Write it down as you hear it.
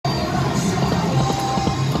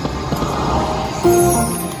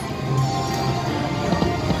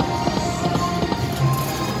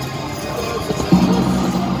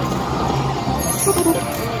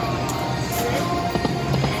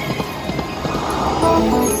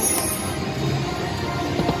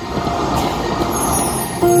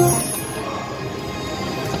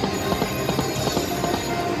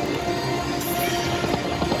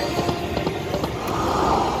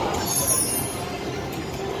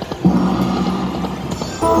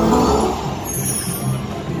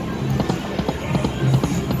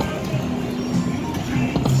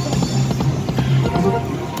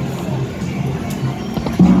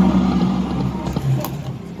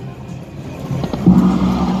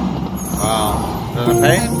Doesn't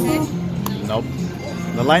pay? Nope.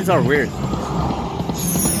 The lines are weird. Do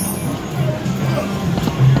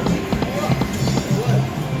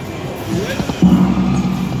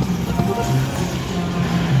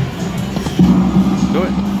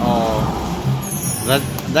it. Oh,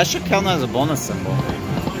 that should count as a bonus symbol.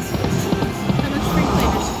 How much free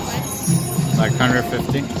flavors? Like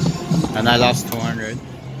 150, and I lost 200.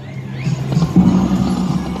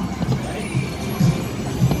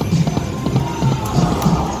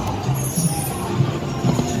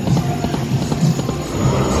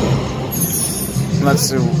 Let's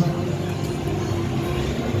see.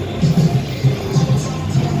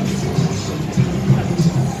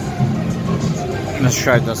 Let's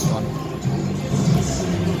try this one.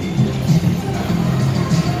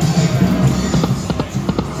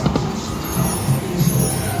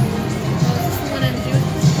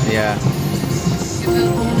 Yeah.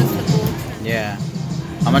 Yeah.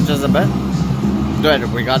 How much is the bet? Good,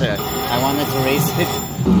 we got it. I wanted to raise it.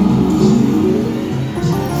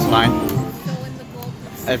 It's fine.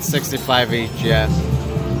 It's 65 each, yeah.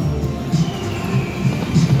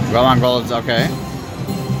 Go on golds, okay.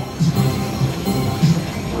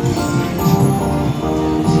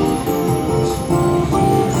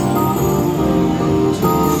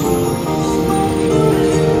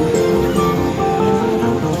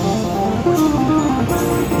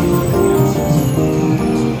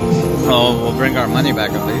 Oh, we'll bring our money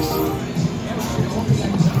back at least.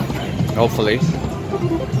 Hopefully.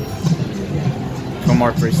 2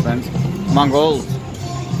 more free spins. Come on, gold.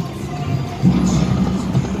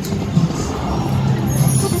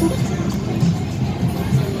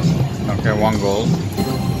 Okay, 1 gold.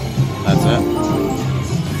 That's it.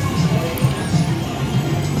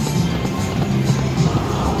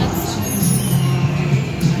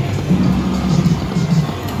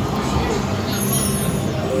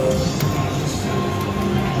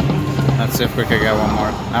 Let's see if we could get 1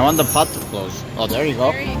 more. I want the pot to close. Oh, there you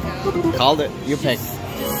go. There you go. Called it. You pick. Just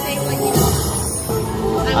say what you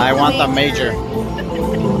want. I want the major.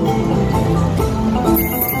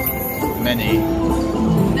 Mini.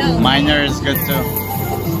 No. Minor is good too.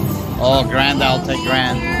 Oh, grand. I'll take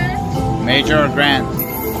grand. Major or grand?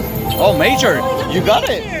 Oh, major. You got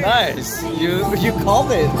it. Nice. You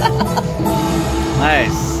called it.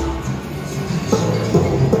 Nice.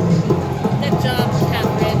 Good job,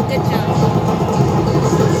 Catherine. Good job.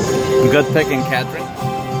 Good picking, Catherine.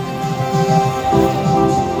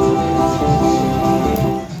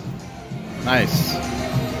 Nice.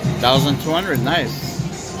 1,200.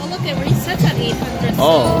 Nice. Oh, look, it resets at 800.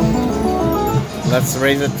 Oh. Let's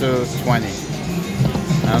raise it to 20.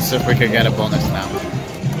 Now see if we can get a bonus now.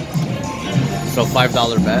 So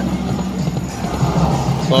 $5 bet.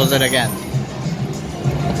 Close it again.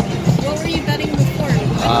 What were you betting before?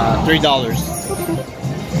 $3.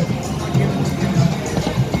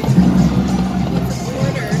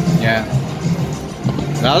 Yeah.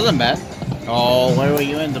 That wasn't bad. Oh, where were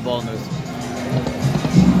you in the bonus?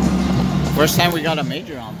 First time we got a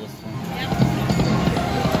major on this one. Yep.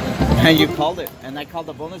 And you called it. And I called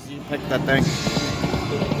the bonus, you picked that thing.